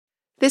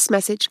This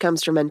message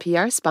comes from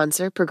NPR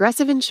sponsor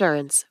Progressive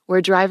Insurance, where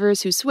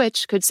drivers who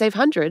switch could save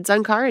hundreds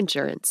on car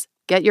insurance.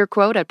 Get your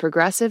quote at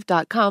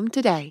progressive.com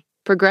today.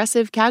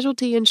 Progressive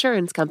Casualty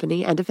Insurance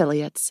Company and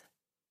Affiliates.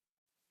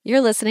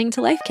 You're listening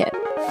to Life Kit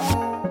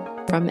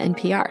from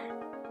NPR.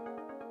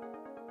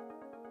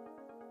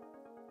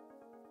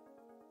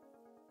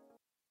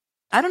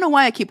 I don't know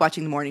why I keep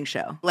watching the morning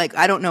show.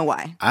 I don't know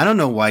why. I don't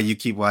know why you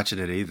keep watching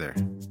it either.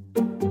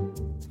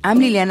 I'm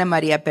Liliana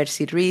Maria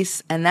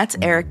Percy-Ruiz, and that's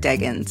Eric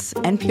Deggans,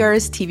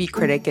 NPR's TV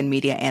critic and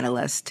media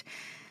analyst.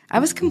 I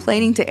was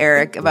complaining to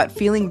Eric about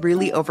feeling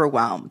really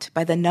overwhelmed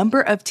by the number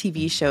of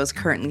TV shows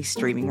currently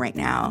streaming right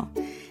now,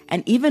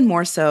 and even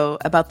more so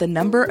about the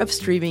number of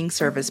streaming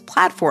service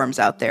platforms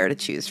out there to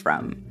choose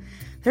from.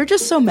 There are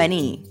just so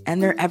many,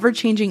 and their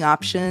ever-changing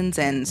options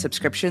and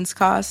subscriptions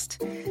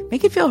cost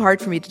make it feel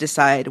hard for me to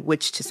decide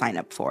which to sign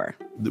up for.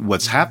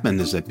 What's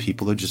happened is that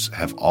people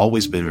have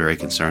always been very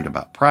concerned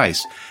about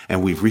price,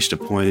 and we've reached a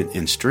point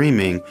in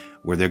streaming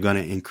where they're going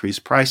to increase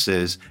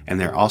prices, and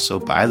they're also,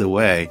 by the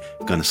way,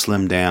 going to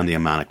slim down the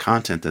amount of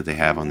content that they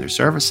have on their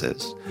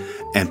services.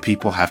 And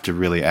people have to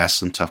really ask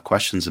some tough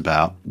questions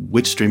about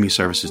which streaming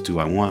services do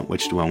I want,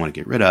 which do I want to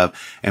get rid of,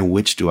 and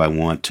which do I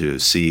want to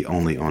see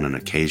only on an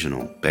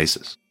occasional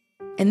basis.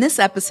 In this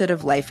episode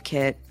of Life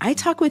Kit, I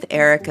talk with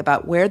Eric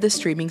about where the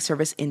streaming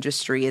service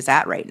industry is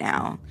at right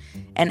now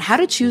and how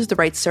to choose the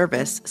right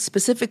service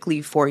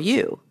specifically for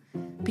you.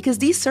 Because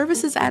these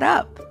services add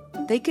up.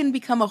 They can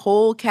become a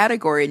whole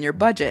category in your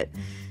budget.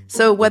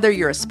 So whether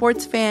you're a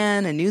sports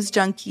fan, a news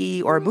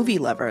junkie, or a movie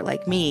lover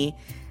like me,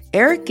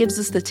 Eric gives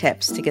us the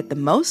tips to get the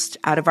most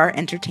out of our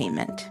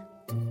entertainment.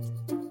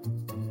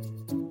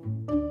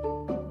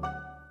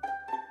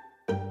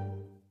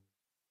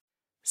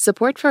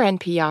 Support for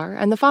NPR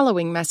and the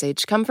following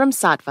message come from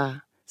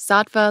Saatva.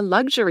 Saatva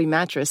luxury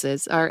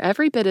mattresses are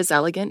every bit as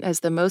elegant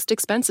as the most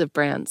expensive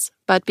brands,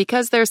 but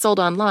because they're sold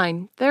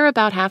online, they're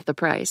about half the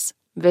price.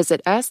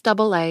 Visit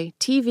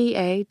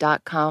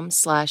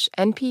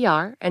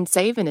SAATVA.com/NPR and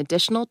save an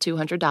additional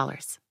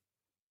 $200.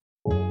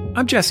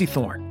 I'm Jesse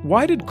Thorne.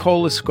 Why did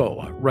Cola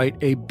Scola write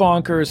a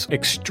bonkers,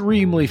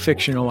 extremely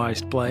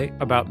fictionalized play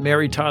about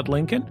Mary Todd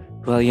Lincoln?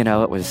 Well,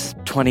 it was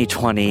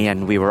 2020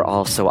 and we were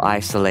all so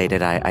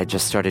isolated. I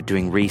just started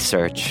doing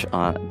research,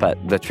 but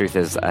the truth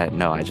is,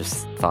 I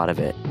just thought of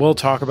it. We'll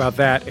talk about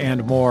that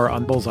and more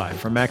on Bullseye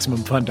from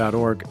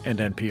MaximumFun.org and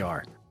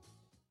NPR.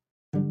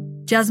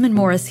 Jasmine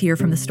Morris here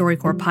from the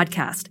StoryCorps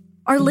podcast.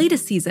 Our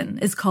latest season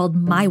is called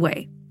My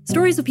Way.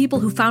 Stories of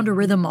people who found a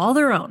rhythm all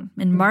their own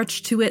and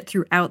marched to it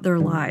throughout their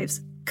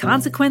lives.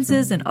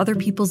 Consequences and other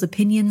people's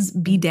opinions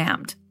be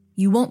damned.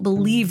 You won't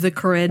believe the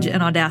courage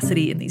and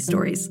audacity in these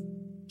stories.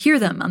 Hear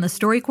them on the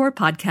StoryCorps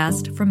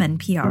podcast from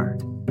NPR.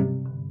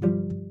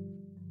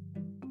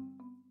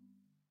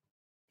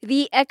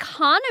 The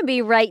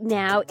economy right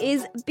now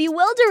is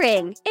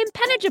bewildering,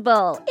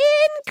 impenetrable,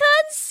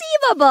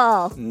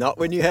 inconceivable. Not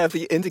when you have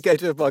the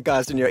Indicator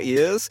podcast in your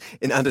ears.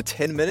 In under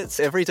 10 minutes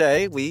every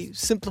day, we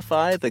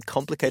simplify the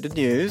complicated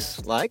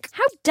news, like...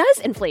 How does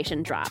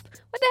inflation drop?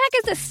 What the heck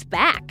is a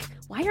SPAC?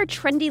 Why are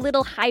trendy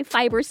little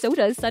high-fiber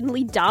sodas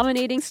suddenly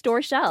dominating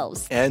store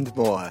shelves? And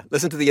more.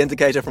 Listen to the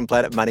Indicator from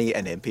Planet Money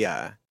and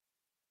NPR.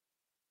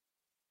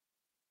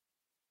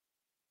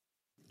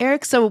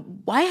 Eric, so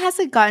why has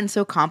it gotten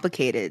so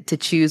complicated to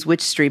choose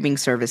which streaming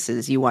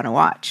services you want to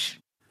watch?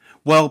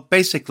 Well,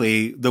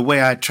 basically, the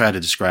way I try to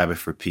describe it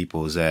for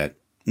people is that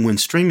when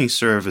streaming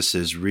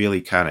services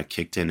really kind of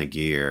kicked into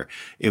gear,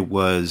 it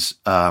was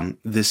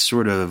this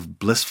sort of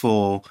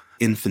blissful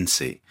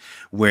infancy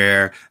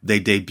where they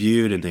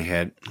debuted and they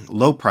had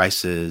low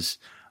prices.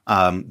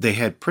 They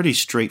had pretty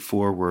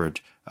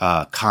straightforward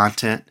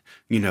content.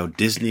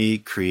 Disney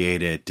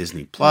created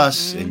Disney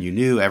Plus, and you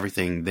knew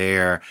everything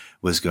there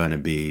was going to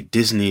be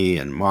Disney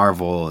and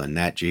Marvel and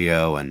Nat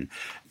Geo, and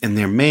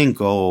their main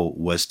goal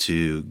was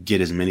to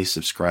get as many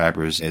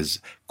subscribers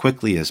as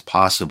quickly as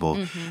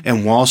possible.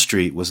 And Wall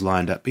Street was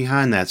lined up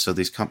behind that, so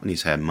these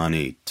companies had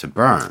money to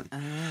burn.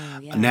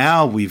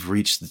 Now we've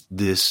reached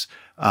this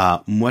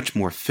much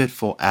more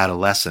fitful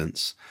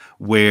adolescence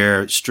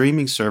where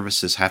streaming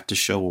services have to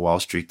show Wall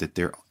Street that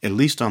they're at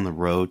least on the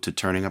road to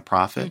turning a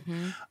profit.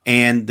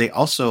 And they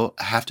also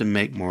have to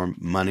make more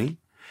money.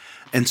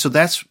 And so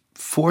that's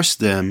forced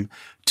them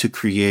to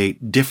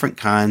create different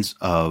kinds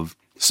of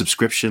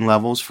subscription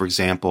levels. For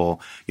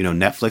example,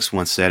 Netflix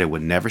once said it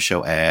would never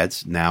show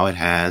ads. Now it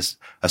has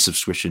a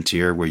subscription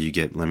tier where you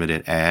get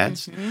limited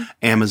ads.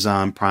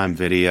 Amazon Prime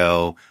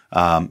Video,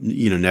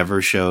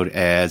 never showed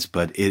ads,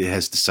 but it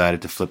has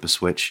decided to flip a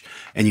switch,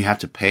 and you have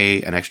to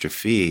pay an extra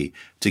fee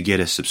to get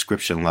a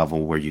subscription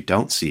level where you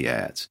don't see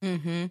ads.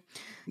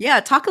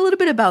 Yeah, talk a little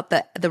bit about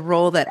the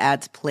role that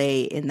ads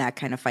play in that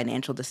kind of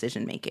financial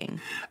decision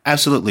making.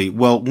 Absolutely.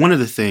 Well, one of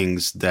the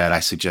things that I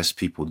suggest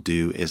people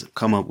do is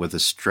come up with a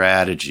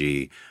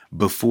strategy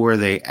before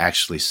they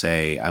actually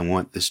say, I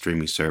want this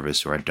streaming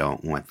service or I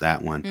don't want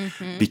that one.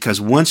 Because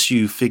once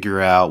you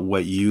figure out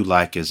what you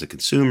like as a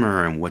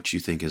consumer and what you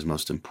think is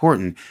most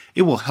important,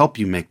 it will help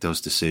you make those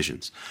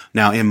decisions.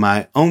 Now, in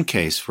my own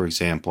case, for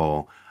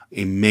example,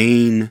 a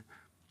main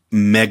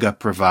mega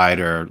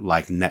provider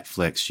like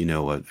Netflix,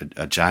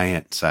 a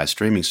giant size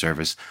streaming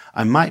service,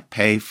 I might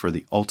pay for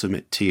the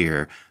ultimate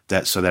tier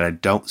so that I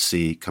don't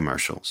see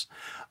commercials.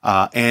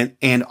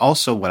 And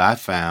also what I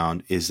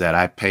found is that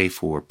I pay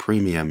for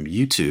premium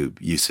YouTube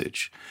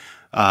usage.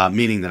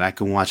 Meaning that I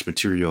can watch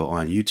material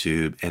on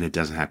YouTube and it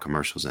doesn't have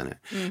commercials in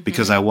it.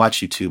 Because I watch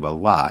YouTube a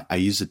lot. I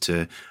use it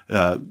to,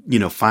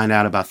 find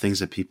out about things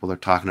that people are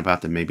talking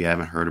about that maybe I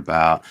haven't heard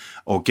about,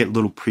 or get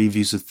little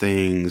previews of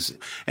things.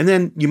 And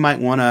then you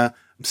might want to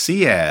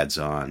see ads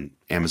on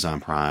Amazon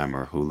Prime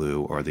or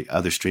Hulu or the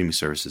other streaming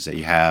services that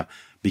you have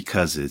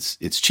because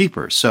it's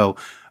cheaper. So,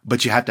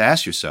 but you have to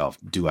ask yourself,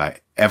 do I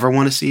ever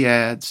want to see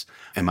ads?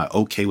 Am I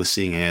okay with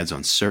seeing ads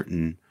on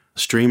certain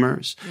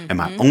streamers?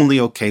 Am I only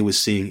okay with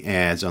seeing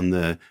ads on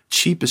the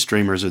cheapest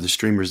streamers or the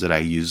streamers that I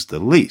use the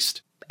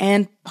least?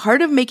 And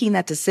part of making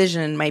that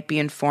decision might be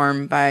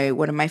informed by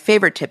one of my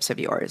favorite tips of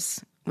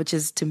yours, which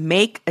is to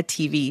make a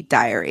TV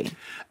diary.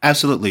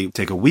 Absolutely.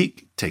 Take a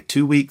week, take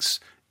 2 weeks,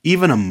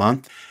 even a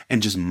month,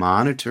 and just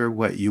monitor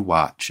what you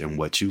watch and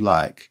what you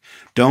like.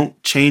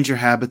 Don't change your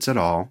habits at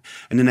all.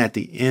 And then at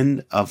the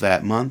end of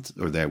that month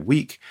or that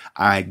week,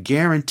 I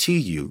guarantee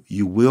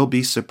you will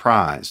be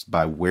surprised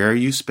by where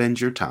you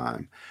spend your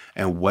time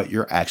and what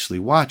you're actually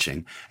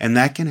watching. And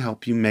that can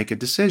help you make a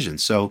decision.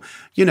 So,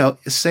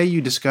 say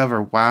you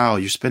discover, wow,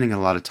 you're spending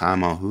a lot of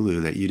time on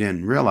Hulu that you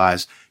didn't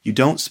realize. You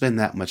don't spend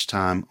that much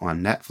time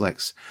on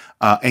Netflix,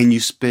 and you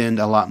spend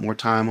a lot more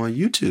time on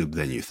YouTube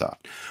than you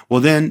thought.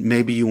 Well, then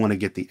maybe you want to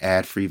get the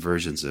ad-free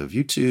versions of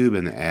YouTube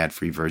and the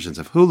ad-free versions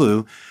of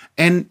Hulu,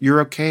 and you're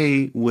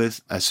okay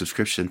with a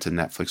subscription to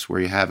Netflix where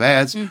you have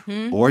ads,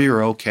 or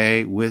you're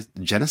okay with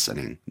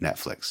jettisoning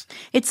Netflix.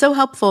 It's so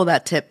helpful,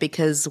 that tip,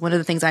 because one of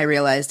the things I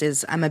realized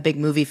is I'm a big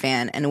movie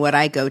fan, and what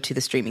I go to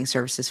the streaming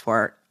services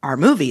for are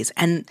movies.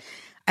 And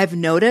I've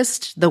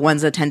noticed the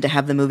ones that tend to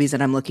have the movies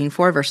that I'm looking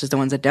for versus the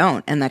ones that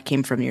don't. And that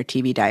came from your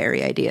TV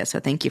diary idea. So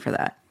thank you for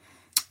that.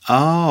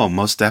 Oh,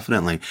 most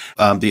definitely.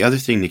 The other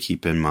thing to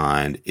keep in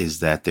mind is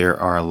that there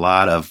are a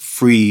lot of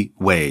free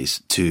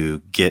ways to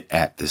get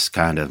at this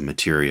kind of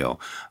material.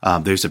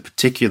 There's a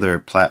particular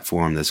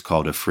platform that's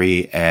called a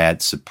free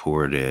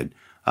ad-supported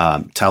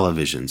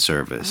television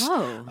service.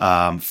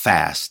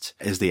 FAST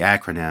is the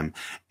acronym.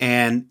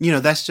 And,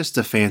 that's just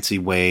a fancy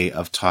way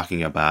of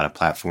talking about a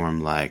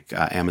platform like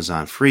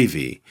Amazon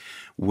Freevee,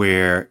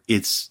 where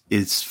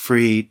it's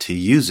free to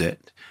use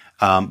it,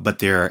 but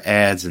there are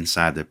ads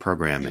inside the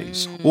programming.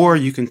 Or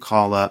you can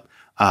call up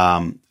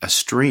a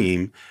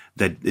stream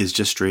that is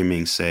just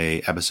streaming,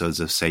 say, episodes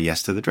of Say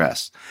Yes to the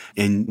Dress.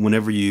 And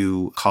whenever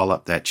you call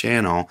up that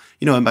channel,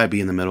 it might be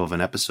in the middle of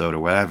an episode or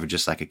whatever,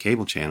 just like a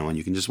cable channel, and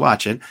you can just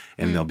watch it,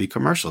 and there'll be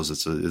commercials.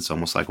 It's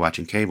almost like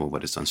watching cable,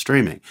 but it's on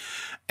streaming.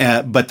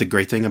 But the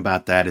great thing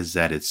about that is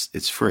that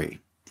it's free.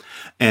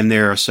 And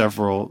there are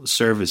several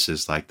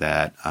services like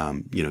that.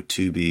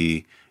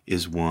 Tubi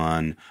is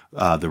one.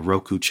 The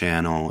Roku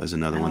channel is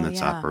another one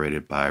that's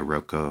operated by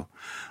Roku.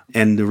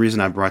 And the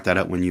reason I brought that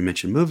up when you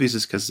mentioned movies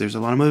is because there's a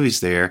lot of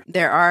movies there.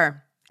 There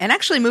are. And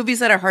actually movies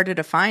that are harder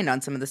to find on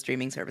some of the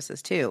streaming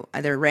services too.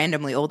 They're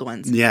randomly old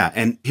ones. Yeah.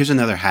 And here's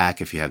another hack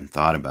if you hadn't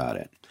thought about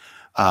it.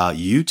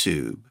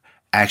 YouTube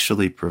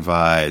actually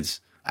provides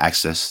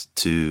access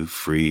to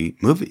free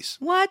movies.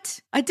 What?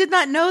 I did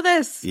not know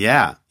this.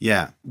 Yeah.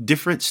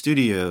 Different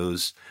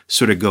studios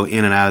sort of go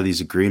in and out of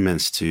these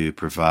agreements to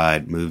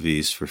provide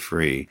movies for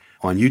free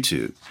on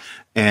YouTube.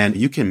 And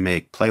you can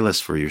make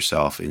playlists for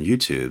yourself in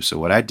YouTube. So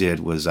what I did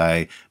was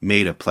I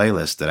made a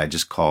playlist that I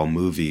just call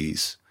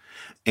movies,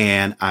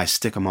 and I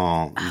stick them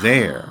all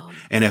there.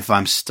 And if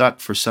I'm stuck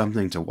for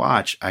something to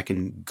watch, I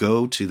can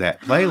go to that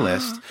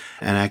playlist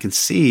and I can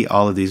see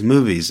all of these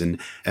movies.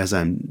 And as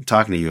I'm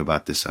talking to you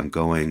about this, I'm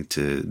going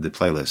to the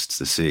playlists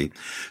to see.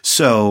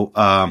 So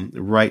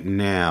right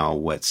now,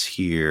 what's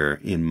here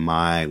in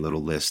my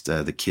little list,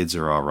 The Kids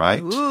Are All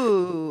Right.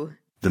 Ooh.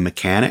 The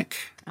Mechanic.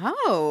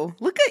 Oh,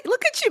 look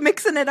at you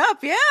mixing it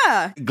up.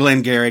 Yeah.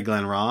 Glengarry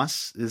Glen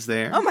Ross is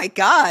there. Oh my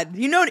God.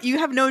 You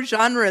have no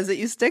genres that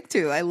you stick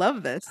to. I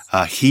love this.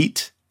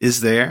 Heat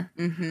is there.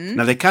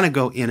 Now they kind of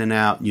go in and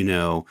out,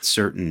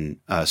 certain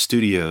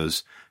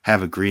studios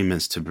have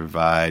agreements to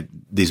provide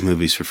these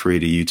movies for free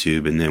to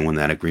YouTube. And then when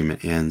that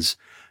agreement ends,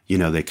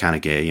 they kind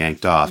of get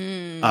yanked off.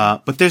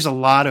 But there's a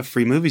lot of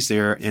free movies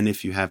there. And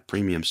if you have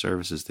premium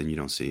services, then you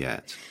don't see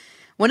ads.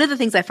 One of the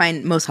things I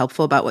find most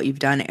helpful about what you've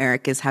done,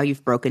 Eric, is how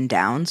you've broken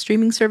down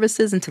streaming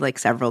services into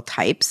several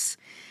types.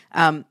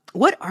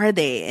 What are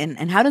they,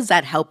 and how does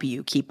that help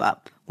you keep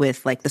up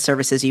with the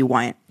services you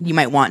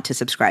might want to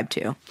subscribe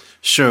to?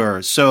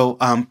 Sure. So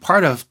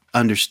part of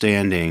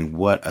understanding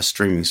what a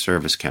streaming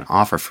service can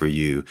offer for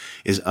you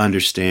is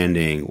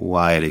understanding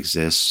why it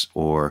exists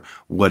or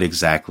what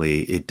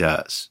exactly it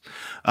does.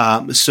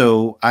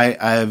 So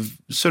I've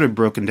sort of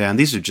broken down,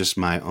 these are just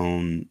my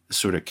own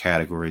sort of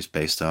categories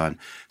based on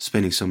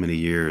spending so many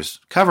years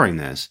covering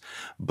this.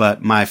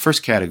 But my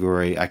first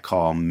category I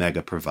call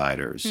mega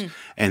providers.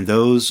 And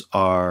those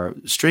are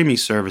streaming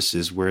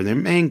services where their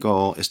main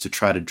goal is to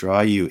try to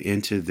draw you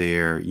into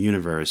their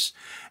universe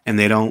and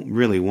they don't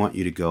really want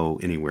you to go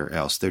anywhere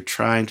else. They're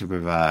trying to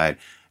provide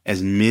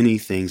as many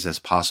things as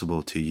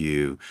possible to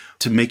you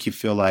to make you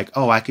feel like,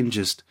 oh, I can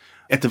just,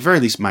 at the very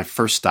least, my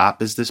first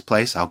stop is this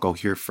place. I'll go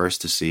here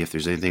first to see if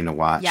there's anything to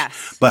watch.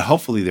 Yes. But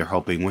hopefully they're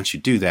hoping once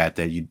you do that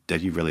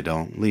you really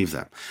don't leave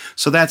them.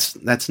 So that's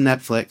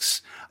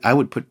Netflix. I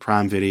would put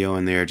Prime Video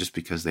in there just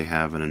because they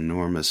have an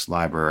enormous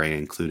library,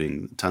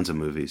 including tons of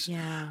movies.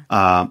 Yeah.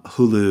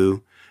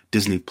 Hulu,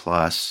 Disney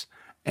Plus,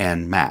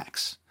 and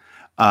Max.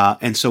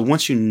 And so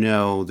once you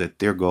know that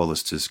their goal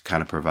is to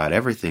kind of provide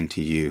everything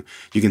to you,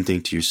 you can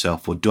think to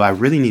yourself, well, do I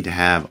really need to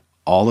have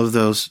all of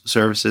those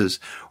services,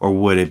 or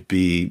would it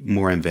be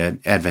more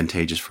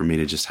advantageous for me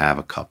to just have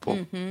a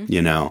couple,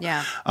 you know?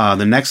 Yeah.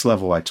 The next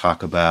level I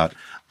talk about,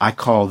 I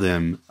call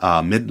them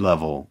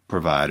mid-level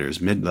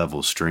providers,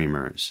 mid-level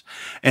streamers.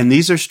 And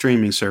these are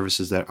streaming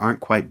services that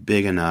aren't quite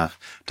big enough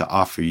to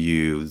offer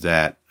you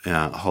that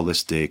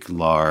holistic,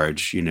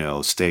 large, you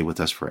know, stay with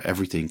us for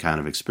everything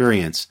kind of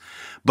experience.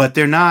 But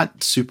they're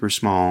not super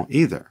small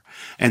either.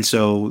 And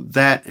so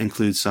that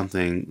includes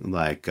something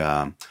like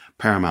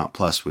Paramount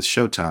Plus with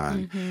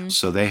Showtime.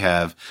 So they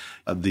have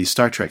the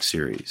Star Trek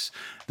series.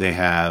 They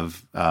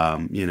have,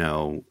 you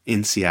know,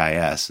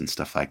 NCIS and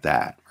stuff like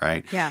that,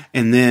 right? Yeah.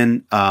 And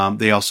then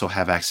they also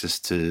have access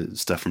to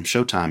stuff from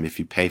Showtime if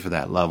you pay for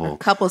that level.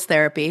 Couples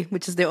Therapy,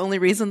 which is the only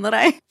reason that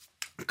I...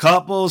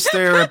 Couples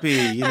Therapy,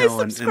 you know,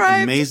 an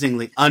subscribed.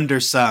 amazingly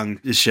undersung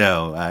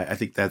show. I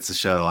think that's a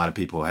show a lot of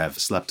people have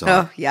slept on.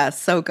 Oh, yeah,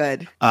 so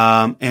good.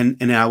 And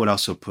I would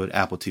also put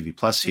Apple TV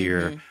Plus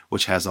here,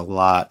 which has a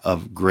lot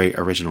of great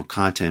original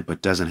content,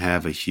 but doesn't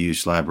have a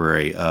huge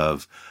library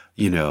of,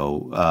 you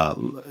know,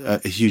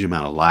 a huge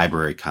amount of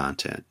library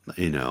content,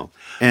 you know.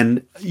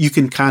 And you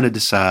can kind of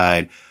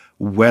decide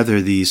whether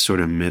these sort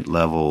of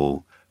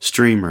mid-level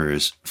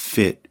streamers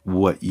fit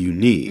what you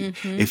need.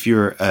 If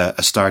you're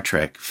a Star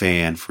Trek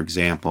fan, for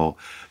example,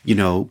 you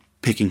know,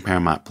 picking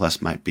Paramount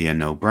Plus might be a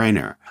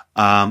no-brainer.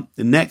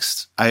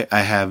 Next, I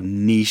have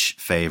niche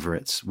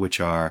favorites,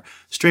 which are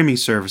streaming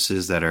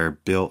services that are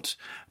built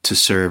to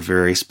serve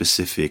very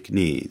specific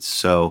needs.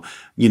 So,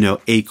 you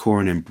know,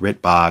 Acorn and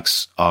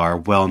BritBox are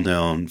well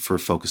known for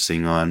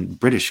focusing on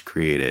British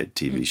created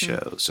TV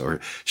shows or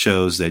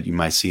shows that you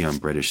might see on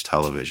British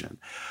television.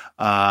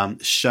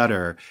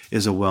 Shudder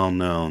is a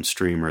well-known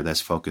streamer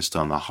that's focused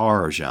on the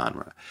horror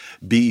genre.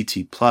 BET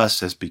Plus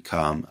has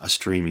become a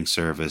streaming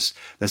service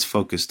that's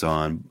focused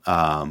on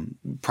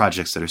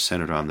projects that are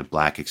centered on the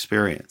Black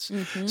experience.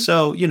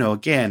 So, you know,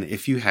 again,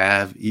 if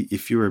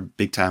you're a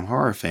big-time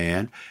horror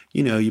fan,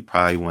 you know, you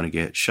probably want to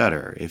get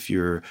Shudder. If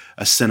you're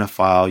a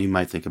cinephile, you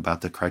might think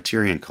about the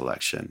Criterion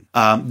Collection.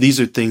 These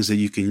are things that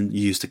you can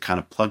use to kind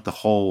of plug the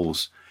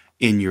holes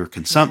in your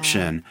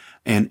consumption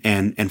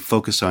and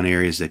focus on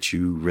areas that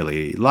you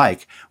really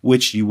like,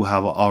 which you will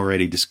have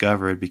already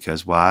discovered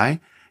because why?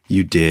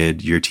 You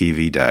did your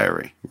TV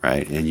diary,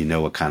 right? And you know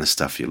what kind of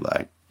stuff you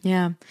like.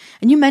 Yeah.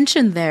 And you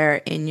mentioned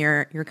there in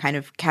your kind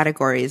of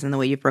categories and the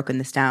way you've broken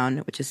this down,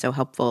 which is so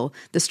helpful,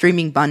 the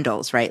streaming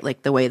bundles, right?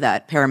 Like the way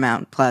that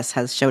Paramount Plus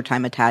has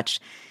Showtime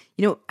attached.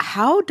 You know,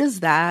 how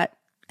does that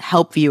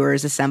help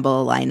viewers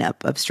assemble a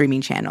lineup of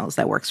streaming channels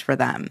that works for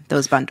them,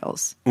 those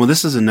bundles? Well,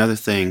 this is another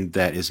thing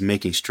that is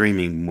making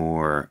streaming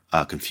more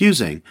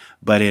confusing,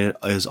 but it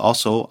is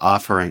also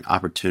offering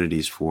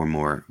opportunities for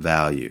more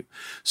value.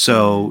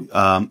 So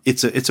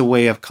it's a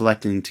way of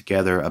collecting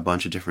together a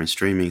bunch of different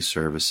streaming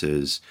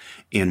services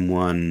in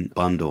one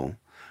bundle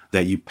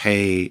that you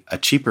pay a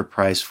cheaper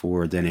price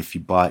for than if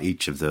you bought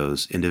each of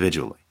those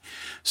individually.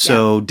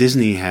 So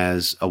Disney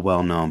has a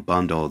well-known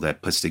bundle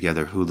that puts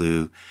together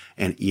Hulu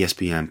and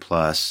ESPN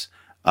Plus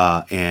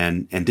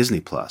and Disney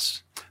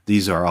Plus.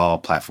 These are all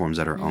platforms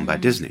that are owned by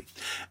Disney.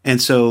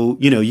 And so,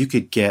 you know, you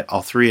could get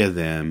all three of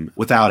them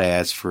without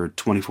ads for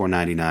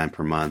 $24.99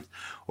 per month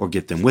or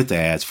get them with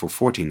ads for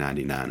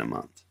 $14.99 a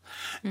month.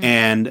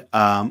 And,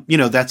 you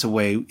know, that's a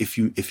way if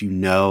you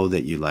know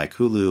that you like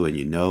Hulu and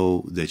you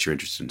know that you're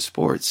interested in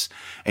sports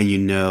and you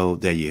know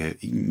that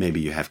maybe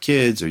you have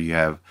kids or you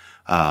have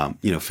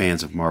you know,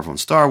 fans of Marvel and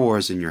Star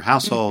Wars in your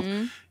household,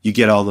 you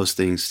get all those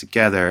things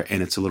together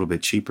and it's a little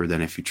bit cheaper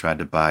than if you tried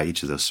to buy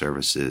each of those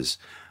services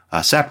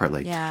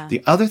separately. Yeah.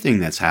 The other thing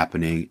that's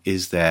happening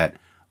is that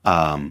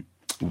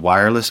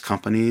wireless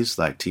companies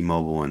like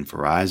T-Mobile and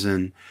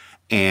Verizon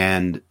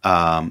and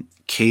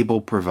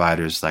cable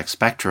providers like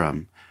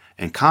Spectrum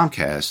and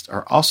Comcast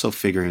are also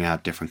figuring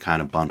out different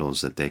kind of bundles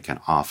that they can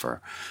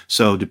offer.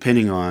 So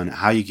depending on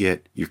how you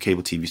get your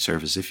cable TV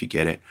service, if you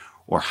get it,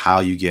 or how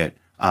you get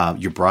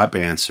your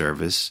broadband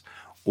service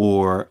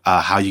or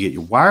how you get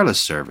your wireless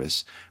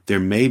service, there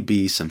may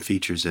be some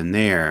features in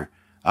there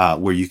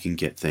where you can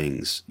get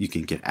things, you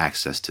can get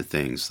access to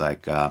things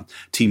like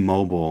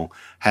T-Mobile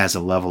has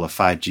a level of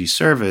 5G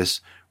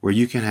service where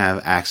you can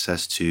have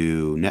access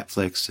to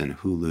Netflix and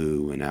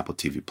Hulu and Apple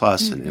TV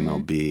Plus and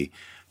MLB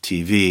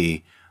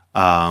TV.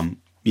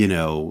 You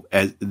know,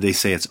 as they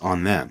say it's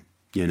on them.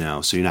 You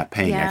know, so you're not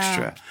paying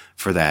extra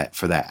for that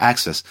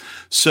access.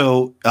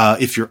 So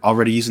if you're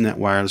already using that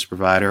wireless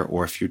provider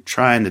or if you're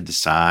trying to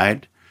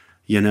decide,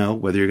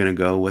 whether you're going to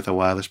go with a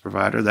wireless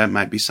provider. That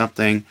might be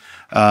something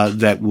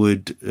that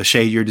would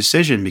shade your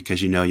decision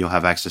because you'll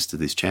have access to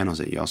these channels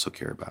that you also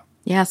care about.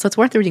 Yeah, so it's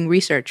worth doing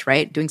research,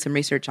 right? Doing some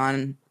research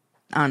on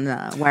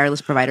a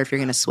wireless provider if you're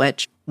going to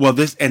switch. Well,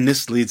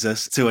 this leads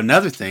us to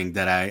another thing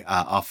that I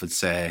often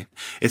say.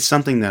 It's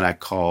something that I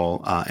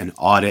call an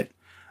audit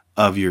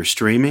of your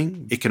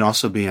streaming. It can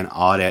also be an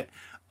audit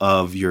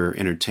of your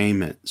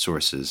entertainment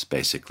sources,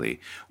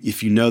 basically.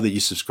 If you know that you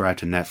subscribe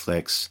to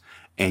Netflix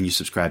and you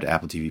subscribe to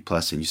Apple TV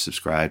Plus and you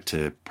subscribe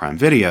to Prime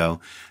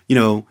Video,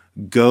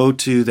 go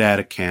to that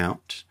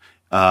account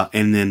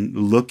and then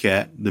look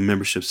at the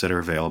memberships that are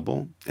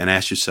available and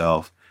ask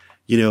yourself,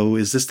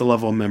 is this the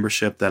level of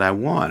membership that I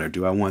want, or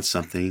do I want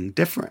something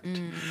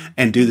different?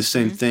 And do the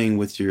same thing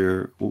with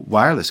your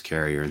wireless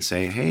carrier and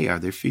say, hey, are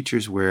there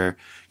features where,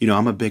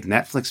 I'm a big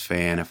Netflix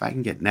fan. If I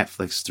can get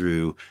Netflix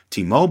through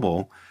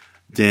T-Mobile,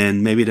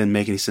 then maybe it doesn't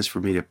make any sense for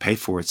me to pay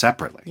for it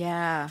separately.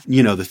 Yeah.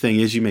 The thing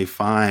is, you may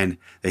find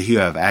that you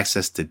have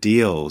access to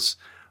deals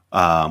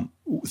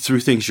through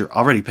things you're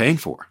already paying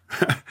for.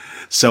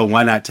 So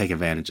why not take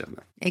advantage of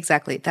them?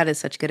 Exactly. That is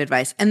such good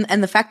advice.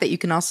 And the fact that you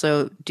can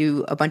also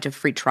do a bunch of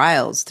free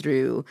trials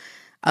through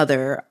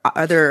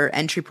other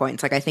entry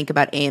points. Like I think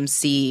about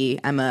AMC.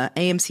 I'm a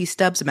AMC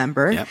Stubs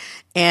member. Yep.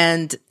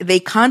 And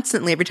they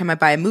constantly, every time I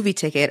buy a movie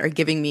ticket, are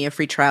giving me a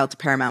free trial to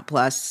Paramount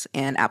Plus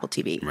and Apple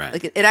TV. Right.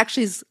 Like it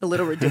actually is a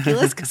little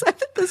ridiculous because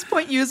I've at this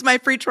point used my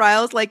free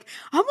trials like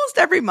almost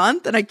every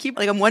month. And I keep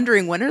I'm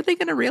wondering, when are they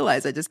going to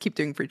realize I just keep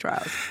doing free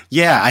trials?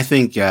 Yeah, I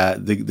think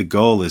the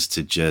goal is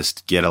to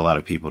just get a lot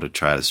of people to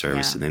try the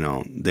service, and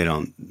they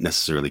don't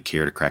necessarily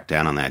care to crack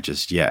down on that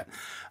just yet.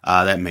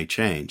 That may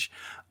change.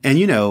 And,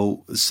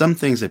 some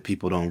things that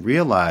people don't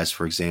realize,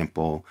 for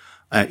example,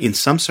 in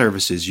some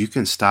services, you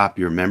can stop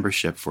your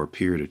membership for a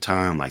period of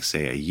time, like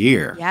say a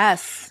year.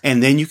 Yes.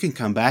 And then you can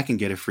come back and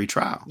get a free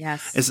trial.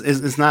 Yes.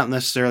 It's not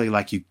necessarily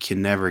like you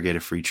can never get a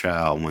free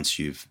trial once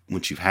you've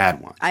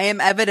had one. I am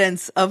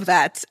evidence of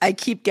that. I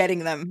keep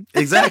getting them.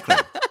 Exactly.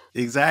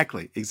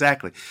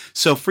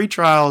 So free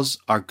trials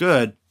are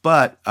good,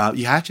 but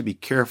you have to be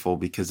careful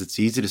because it's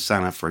easy to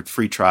sign up for a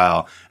free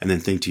trial and then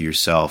think to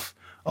yourself,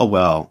 oh,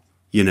 well,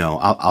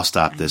 I'll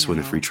stop this when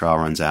the free trial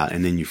runs out,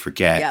 and then you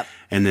forget. Yep.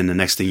 And then the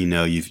next thing you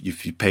know,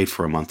 you've paid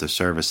for a month of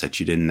service that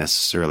you didn't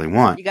necessarily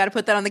want. You got to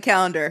put that on the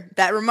calendar,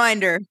 that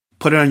reminder.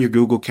 Put it on your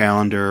Google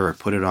Calendar or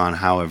put it on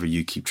however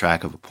you keep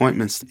track of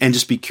appointments, and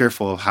just be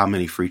careful of how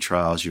many free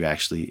trials you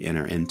actually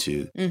enter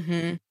into.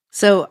 Mm-hmm.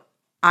 So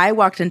I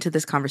walked into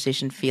this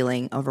conversation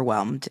feeling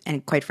overwhelmed,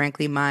 and quite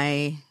frankly,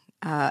 my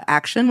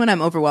action when I'm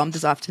overwhelmed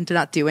is often to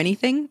not do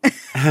anything.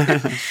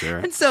 Sure.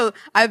 And so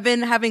I've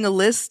been having a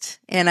list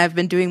and I've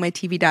been doing my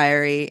TV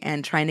diary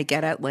and trying to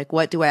get at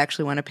what do I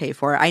actually want to pay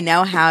for? I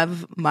now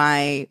have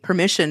my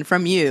permission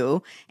from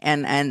you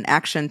and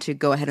action to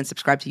go ahead and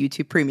subscribe to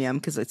YouTube Premium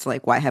because it's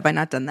why have I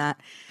not done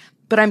that?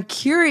 But I'm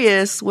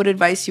curious what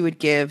advice you would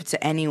give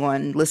to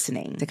anyone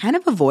listening to kind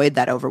of avoid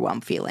that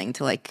overwhelmed feeling,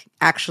 to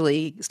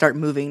actually start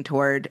moving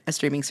toward a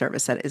streaming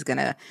service that is going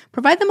to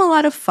provide them a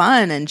lot of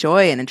fun and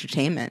joy and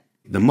entertainment.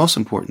 The most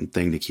important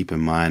thing to keep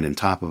in mind, on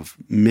top of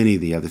many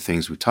of the other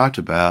things we talked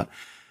about,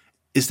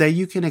 is that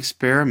you can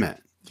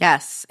experiment.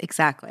 Yes,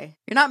 exactly.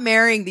 You're not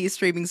marrying these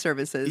streaming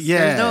services.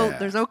 Yeah.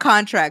 There's no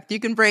contract. You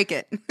can break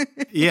it.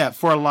 Yeah,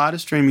 for a lot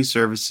of streaming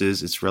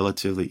services, it's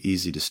relatively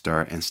easy to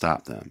start and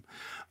stop them.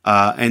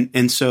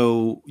 And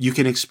so you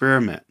can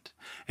experiment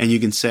and you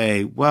can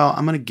say, well,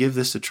 I'm going to give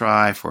this a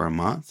try for a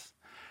month.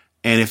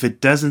 And if it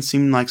doesn't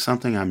seem like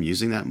something I'm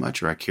using that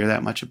much or I care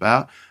that much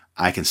about,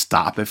 I can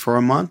stop it for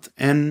a month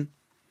and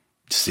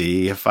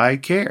see if I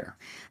care.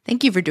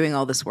 Thank you for doing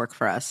all this work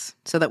for us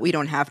so that we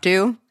don't have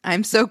to.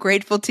 I'm so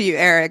grateful to you,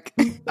 Eric.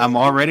 I'm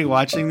already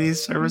watching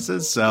these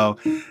services, so,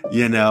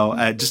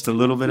 just a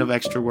little bit of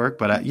extra work.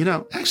 But,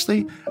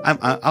 actually,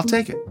 I'll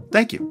take it.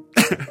 Thank you.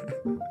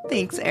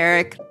 Thanks,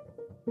 Eric.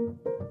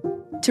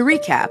 To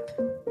recap,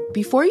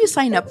 before you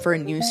sign up for a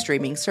new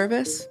streaming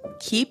service,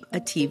 keep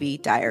a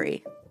TV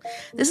diary.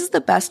 This is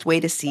the best way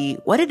to see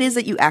what it is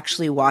that you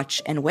actually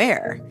watch and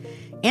where,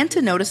 and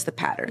to notice the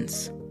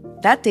patterns.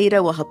 That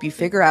data will help you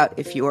figure out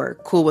if you're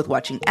cool with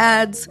watching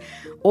ads,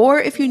 or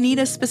if you need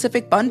a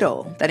specific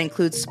bundle that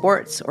includes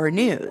sports or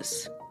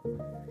news.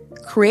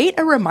 Create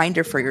a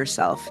reminder for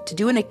yourself to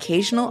do an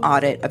occasional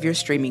audit of your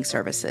streaming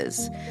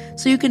services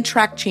so you can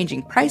track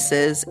changing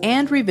prices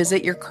and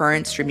revisit your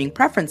current streaming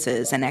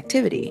preferences and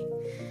activity.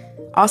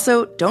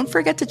 Also, don't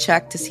forget to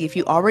check to see if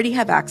you already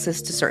have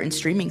access to certain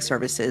streaming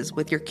services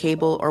with your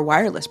cable or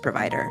wireless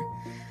provider.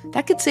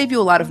 That could save you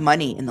a lot of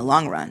money in the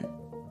long run.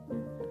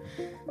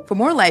 For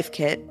more Life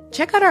Kit,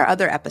 check out our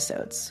other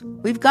episodes.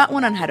 We've got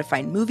one on how to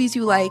find movies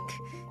you like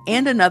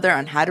and another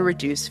on how to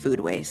reduce food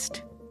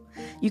waste.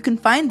 You can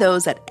find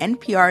those at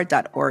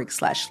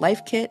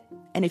npr.org/lifekit,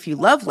 and if you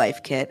love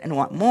Life Kit and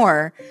want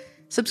more,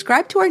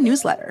 subscribe to our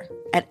newsletter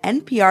at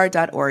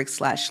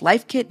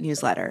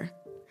npr.org/lifekitnewsletter.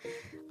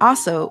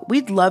 Also,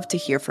 we'd love to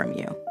hear from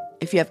you.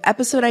 If you have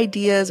episode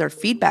ideas or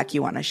feedback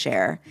you want to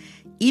share,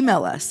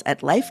 email us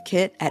at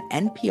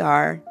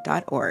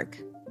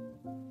lifekit@npr.org.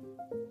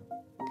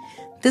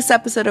 This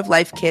episode of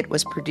Life Kit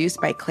was produced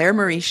by Claire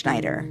Marie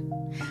Schneider.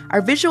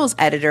 Our visuals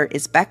editor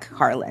is Beck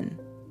Harlan.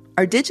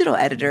 Our digital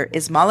editor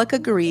is Malika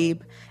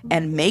Garib,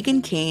 and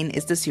Megan Kane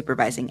is the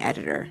supervising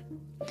editor.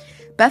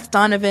 Beth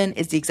Donovan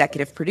is the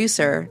executive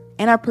producer,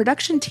 and our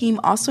production team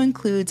also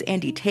includes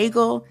Andy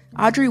Tagle,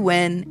 Audrey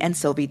Nguyen, and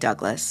Sylvie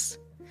Douglas.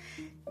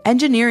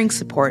 Engineering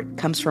support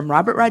comes from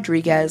Robert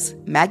Rodriguez,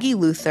 Maggie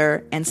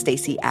Luther, and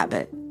Stacey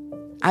Abbott.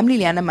 I'm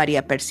Liliana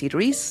Maria Percy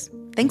Ruiz.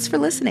 Thanks for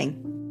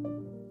listening.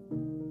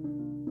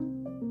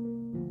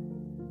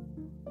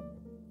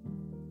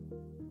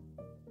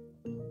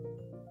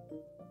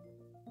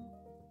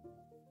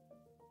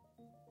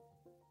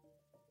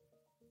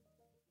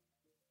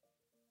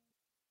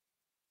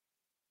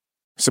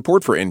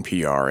 Support for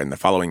NPR and the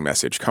following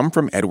message come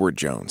from Edward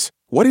Jones.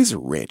 What is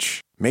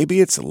rich?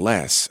 Maybe it's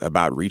less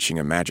about reaching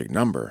a magic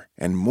number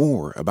and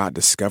more about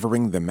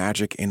discovering the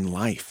magic in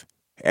life.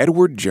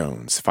 Edward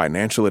Jones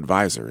Financial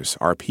Advisors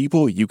are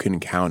people you can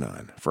count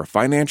on for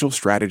financial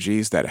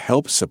strategies that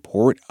help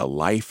support a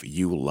life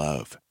you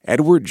love.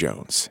 Edward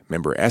Jones,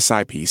 member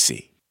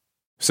SIPC.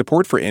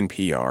 Support for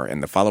NPR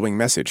and the following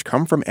message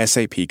come from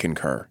SAP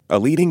Concur, a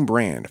leading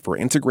brand for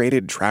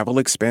integrated travel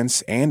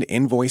expense and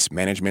invoice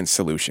management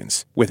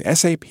solutions. With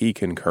SAP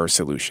Concur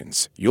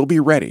Solutions, you'll be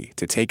ready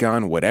to take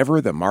on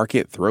whatever the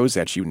market throws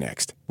at you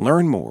next.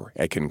 Learn more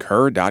at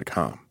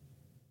concur.com.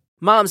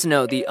 Moms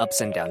know the ups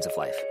and downs of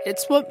life.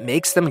 It's what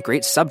makes them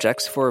great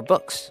subjects for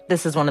books.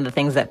 This is one of the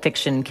things that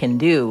fiction can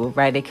do,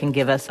 right? It can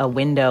give us a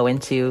window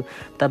into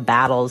the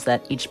battles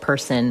that each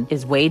person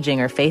is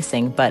waging or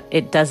facing, but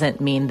it doesn't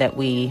mean that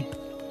we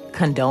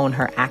condone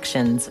her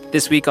actions.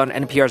 This week on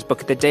NPR's Book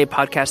of the Day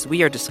podcast,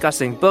 we are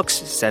discussing books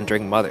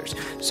centering mothers.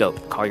 So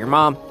call your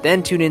mom,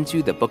 then tune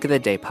into the Book of the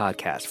Day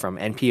podcast from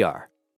NPR.